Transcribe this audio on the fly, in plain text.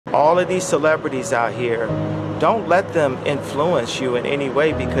All of these celebrities out here, don't let them influence you in any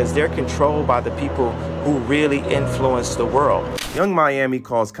way because they're controlled by the people who really influence the world. Young Miami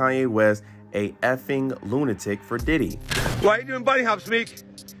calls Kanye West a effing lunatic for Diddy. Why are you doing bunny hops, Meek?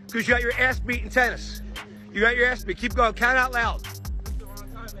 Because you got your ass beat in tennis. You got your ass beat. Keep going. Count out loud.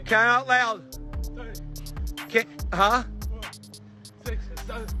 Count out loud. Huh? 6,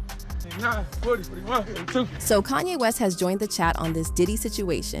 7, 8, 9, 40, 41, 42. So Kanye West has joined the chat on this Diddy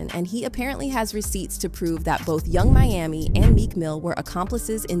situation, and he apparently has receipts to prove that both Young Miami and Meek Mill were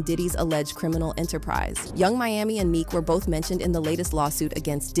accomplices in Diddy's alleged criminal enterprise. Young Miami and Meek were both mentioned in the latest lawsuit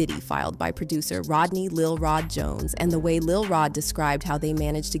against Diddy filed by producer Rodnye Lil Rod Jones, and the way Lil Rod described how they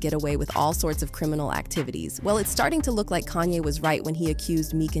managed to get away with all sorts of criminal activities. Well, it's starting to look like Kanye was right when he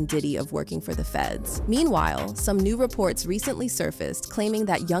accused Meek and Diddy of working for the feds. Meanwhile, some new reports recently surfaced claiming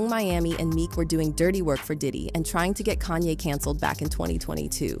that Young Miami and Meek were doing dirty work for Diddy and trying to get Kanye canceled back in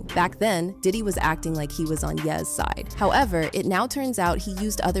 2022. Back then, Diddy was acting like he was on Ye's side. However, it now turns out he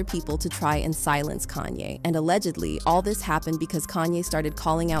used other people to try and silence Kanye, and allegedly, all this happened because Kanye started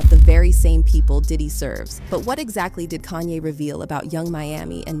calling out the very same people Diddy serves. But what exactly did Kanye reveal about Young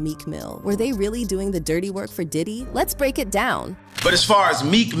Miami and Meek Mill? Were they really doing the dirty work for Diddy? Let's break it down. But as far as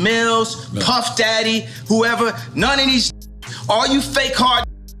Meek Mills, Puff Daddy, whoever, none of these, all you fake hard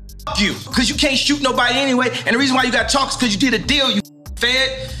you, because you can't shoot nobody anyway, and the reason why you got to talk is because you did a deal, you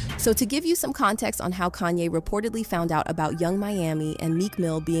fed. So to give you some context on how Kanye reportedly found out about Young Miami and Meek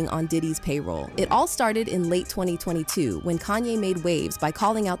Mill being on Diddy's payroll, it all started in late 2022 when Kanye made waves by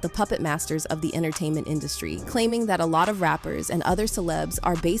calling out the puppet masters of the entertainment industry, claiming that a lot of rappers and other celebs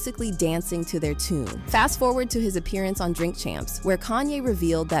are basically dancing to their tune. Fast forward to his appearance on Drink Champs, where Kanye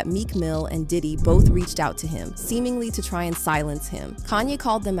revealed that Meek Mill and Diddy both reached out to him, seemingly to try and silence him. Kanye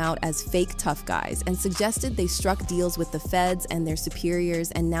called them out as fake tough guys and suggested they struck deals with the feds and their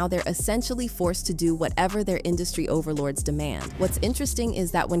superiors, and now they're essentially forced to do whatever their industry overlords demand. What's interesting is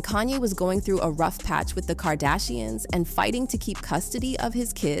that when Kanye was going through a rough patch with the Kardashians and fighting to keep custody of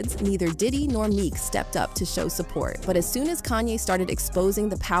his kids, neither Diddy nor Meek stepped up to show support. But as soon as Kanye started exposing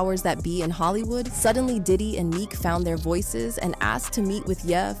the powers that be in Hollywood, suddenly Diddy and Meek found their voices and asked to meet with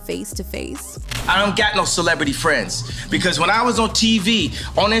Ye face to face. I don't got no celebrity friends, because when I was on TV,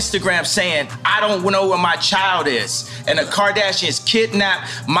 on Instagram saying, I don't know where my child is, and the Kardashians kidnapped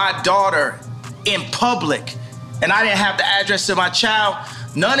my daughter in public, and I didn't have the address of my child,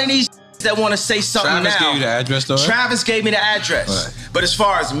 none of these that want to say something Travis now. Gave you the address, though, right? Travis gave me the address. Right. But as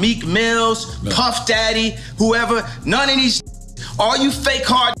far as Meek Mills, Puff Daddy, whoever, none of these, all you fake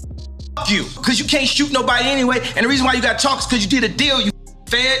hard you, because you can't shoot nobody anyway, and the reason why you got to talk is because you did a deal, you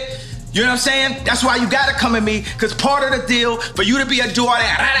fed. You know what I'm saying? That's why you gotta come at me, because part of the deal for you to be able to do all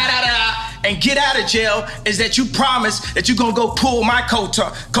that and get out of jail is that you promise that you're gonna go pull my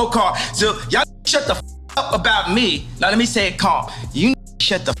co-car. So y'all shut the up about me. Now let me say it calm. You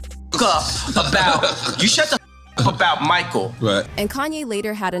shut the up about, you shut the up about Michael. Right. And Kanye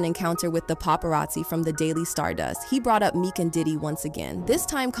later had an encounter with the paparazzi from the Daily Stardust. He brought up Meek and Diddy once again. This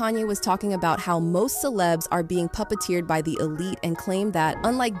time Kanye was talking about how most celebs are being puppeteered by the elite and claimed that,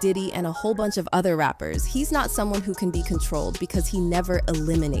 unlike Diddy and a whole bunch of other rappers, he's not someone who can be controlled because he never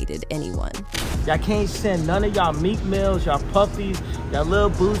eliminated anyone. Y'all can't send none of y'all Meek Mills, y'all Puffies, y'all Lil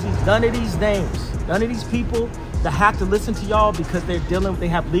Boozies, none of these names, none of these people that have to listen to y'all because they're dealing, they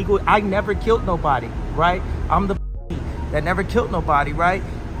have legal. I never killed nobody, right? I'm the that never killed nobody, right?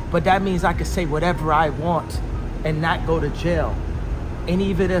 But that means I can say whatever I want and not go to jail. And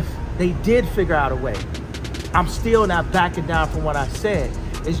even if they did figure out a way, I'm still not backing down from what I said.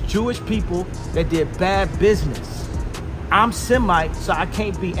 It's Jewish people that did bad business. I'm Semite, so I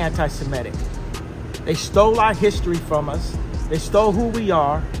can't be anti-Semitic. They stole our history from us. They stole who we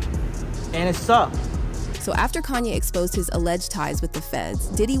are, and it's up. So after Kanye exposed his alleged ties with the feds,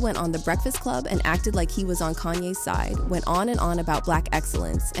 Diddy went on The Breakfast Club and acted like he was on Kanye's side, went on and on about black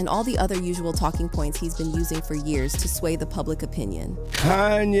excellence, and all the other usual talking points he's been using for years to sway the public opinion.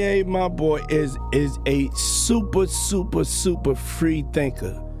 Kanye, my boy, is a super free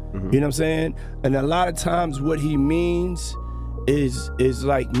thinker. You know what I'm saying? And a lot of times what he means is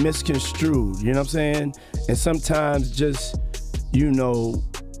like misconstrued, you know what I'm saying? And sometimes just, you know,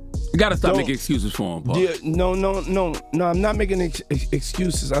 you gotta stop making excuses for him, Paul. Yeah, no, I'm not making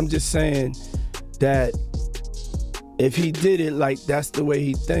excuses. I'm just saying that if he did it, like, that's the way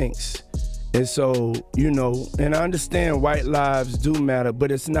he thinks. And so, you know, and I understand white lives do matter,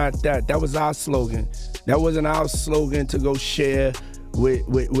 but it's not that. That was our slogan. That wasn't our slogan to go share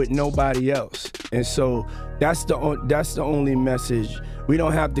with nobody else. And so that's the only message. We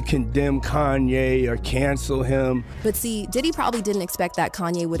don't have to condemn Kanye or cancel him. But see, Diddy probably didn't expect that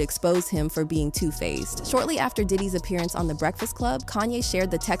Kanye would expose him for being two-faced. Shortly after Diddy's appearance on The Breakfast Club, Kanye shared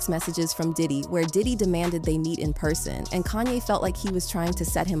the text messages from Diddy where Diddy demanded they meet in person, and Kanye felt like he was trying to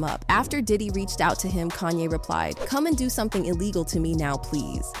set him up. After Diddy reached out to him, Kanye replied, "Come and do something illegal to me now,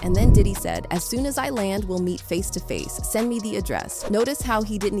 please." And then Diddy said, "As soon as I land, we'll meet face to face. Send me the address." Notice how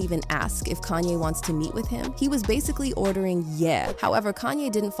he didn't even ask if Kanye wants to meet with him? He was basically ordering yeah. However,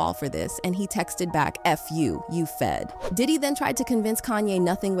 Kanye didn't fall for this, and he texted back, "F you, you fed." Diddy then tried to convince Kanye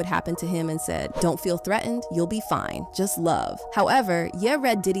nothing would happen to him and said, "Don't feel threatened, you'll be fine, just love." However, Ye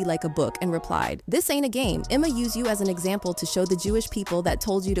read Diddy like a book and replied, "This ain't a game. I'ma use you as an example to show the Jewish people that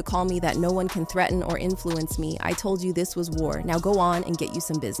told you to call me that no one can threaten or influence me. I told you this was war. Now go on and get you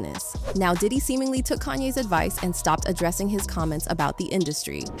some business." Now, Diddy seemingly took Kanye's advice and stopped addressing his comments about the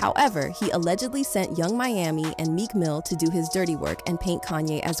industry. However, he allegedly sent Young Miami and Meek Mill to do his dirty work and paint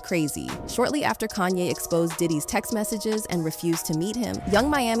Kanye as crazy. Shortly after Kanye exposed Diddy's text messages and refused to meet him, Young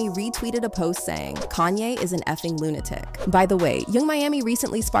Miami retweeted a post saying, "Kanye is an effing lunatic." By the way, Young Miami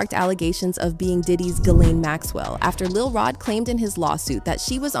recently sparked allegations of being Diddy's Ghislaine Maxwell after Lil Rod claimed in his lawsuit that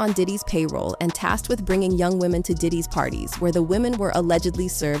she was on Diddy's payroll and tasked with bringing young women to Diddy's parties, where the women were allegedly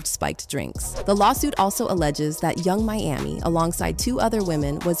served spiked drinks. The lawsuit also alleges that Young Miami, alongside 2 other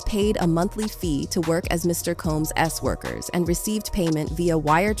women, was paid a monthly fee to work as Mr. Combs' S-workers and received payment via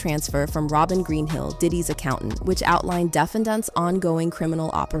wire transfer from Robin Greenhill, Diddy's accountant, which outlined Defendant's ongoing criminal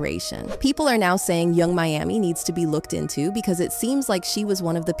operation. People are now saying Young Miami needs to be looked into because it seems like she was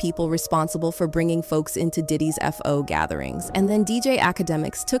one of the people responsible for bringing folks into Diddy's FO gatherings. And then DJ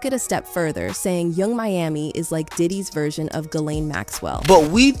Academics took it a step further, saying Young Miami is like Diddy's version of Ghislaine Maxwell. But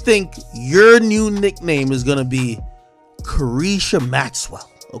we think your new nickname is gonna be Carisha Maxwell.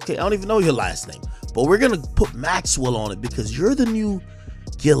 Okay, I don't even know your last name, but we're gonna put Maxwell on it because you're the new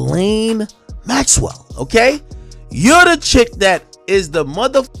Ghislaine Maxwell, okay? You're the chick that is the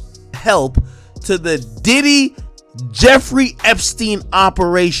mother help to the Diddy Jeffrey Epstein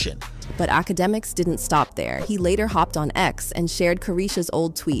operation. But Academics didn't stop there. He later hopped on X and shared Carisha's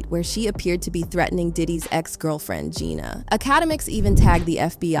old tweet where she appeared to be threatening Diddy's ex-girlfriend, Gina. Academics even tagged the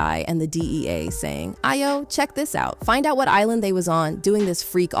FBI and the DEA, saying, "Ayo, check this out. Find out what island they was on doing this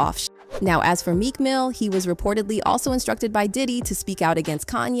freak-off shit." Now, as for Meek Mill, he was reportedly also instructed by Diddy to speak out against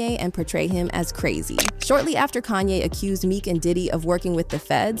Kanye and portray him as crazy. Shortly after Kanye accused Meek and Diddy of working with the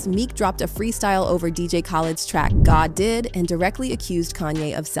feds, Meek dropped a freestyle over DJ Khaled's track God Did and directly accused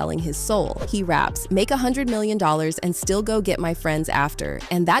Kanye of selling his soul. He raps, "Make $100 million and still go get my friends after.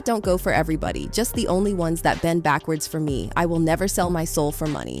 And that don't go for everybody, just the only ones that bend backwards for me. I will never sell my soul for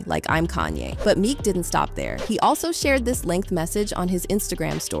money, like I'm Kanye." But Meek didn't stop there. He also shared this length message on his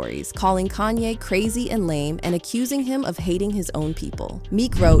Instagram stories, calling Kanye crazy and lame and accusing him of hating his own people.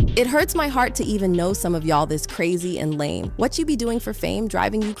 Meek wrote, "It hurts my heart to even know some of y'all this crazy and lame. What you be doing for fame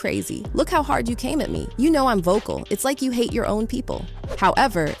driving you crazy? Look how hard you came at me. You know I'm vocal. It's like you hate your own people."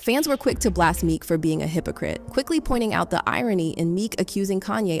 However, fans were quick to blast Meek for being a hypocrite, quickly pointing out the irony in Meek accusing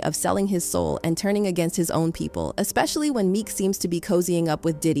Kanye of selling his soul and turning against his own people, especially when Meek seems to be cozying up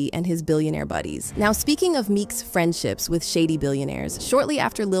with Diddy and his billionaire buddies. Now, speaking of Meek's friendships with shady billionaires, shortly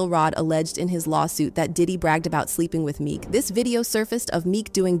after Lil Rod alleged in his lawsuit that Diddy bragged about sleeping with Meek, this video surfaced of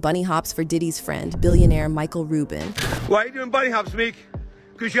Meek doing bunny hops for Diddy's friend, billionaire Michael Rubin. Why are you doing bunny hops, Meek?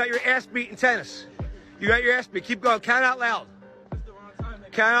 Because you got your ass beat in tennis. You got your ass beat. Keep going. Count out loud.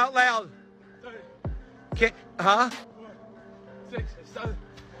 Count out loud. Can't, huh? 6, 7,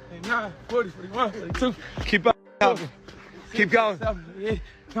 8, 9, 40, 41, 42. Keep up. Keep going. 7, 8,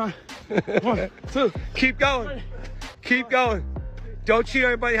 9, 1, 2. Keep going. Keep going. Don't cheat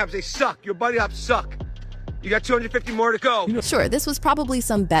on your bunny hops. They suck. Your bunny hops suck. You got 250 more to go. Sure, this was probably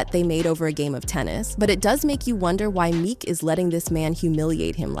some bet they made over a game of tennis, but it does make you wonder why Meek is letting this man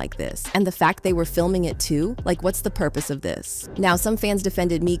humiliate him like this. And the fact they were filming it too, like what's the purpose of this? Now, some fans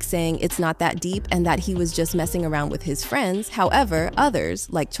defended Meek saying it's not that deep and that he was just messing around with his friends. However, others,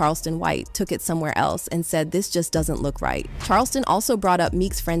 like Charleston White, took it somewhere else and said this just doesn't look right. Charleston also brought up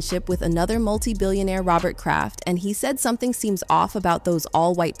Meek's friendship with another multi-billionaire, Robert Kraft, and he said something seems off about those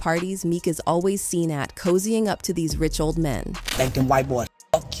all-white parties Meek is always seen at, cozying up to these rich old men. Like them white boys,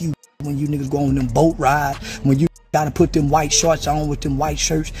 fuck you when you niggas go on them boat rides, when you gotta put them white shorts on with them white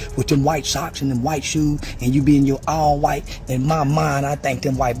shirts, with them white socks and them white shoes, and you be in your all white. In my mind, I think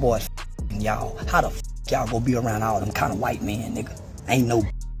them white boys y'all. How the y'all go be around all them kind of white men, nigga? Ain't no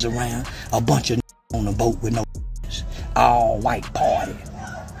around. A bunch of on the boat with no all white party.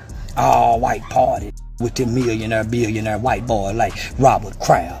 All white party. with them billionaire white boys like Robert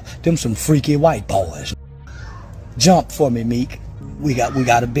Kraft. Them some freaky white boys. Jump for me, Meek. We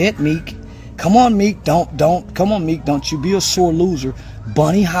got a bet, Meek. Come on, Meek. Come on, Meek. Don't you be a sore loser.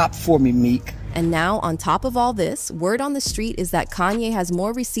 Bunny hop for me, Meek. And now, on top of all this, word on the street is that Kanye has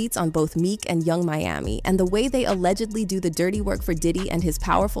more receipts on both Meek and Young Miami, and the way they allegedly do the dirty work for Diddy and his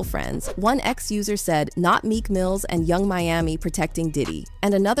powerful friends. One ex-user said, "Not Meek Mills and Young Miami protecting Diddy."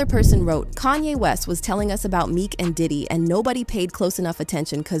 And another person wrote, "Kanye West was telling us about Meek and Diddy and nobody paid close enough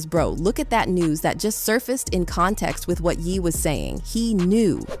attention cause bro, look at that news that just surfaced in context with what Ye was saying. He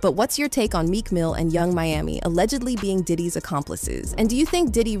knew." But what's your take on Meek Mill and Young Miami allegedly being Diddy's accomplices? And do you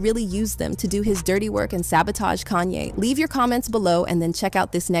think Diddy really used them to do his dirty work and sabotage Kanye? Leave your comments below and then check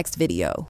out this next video.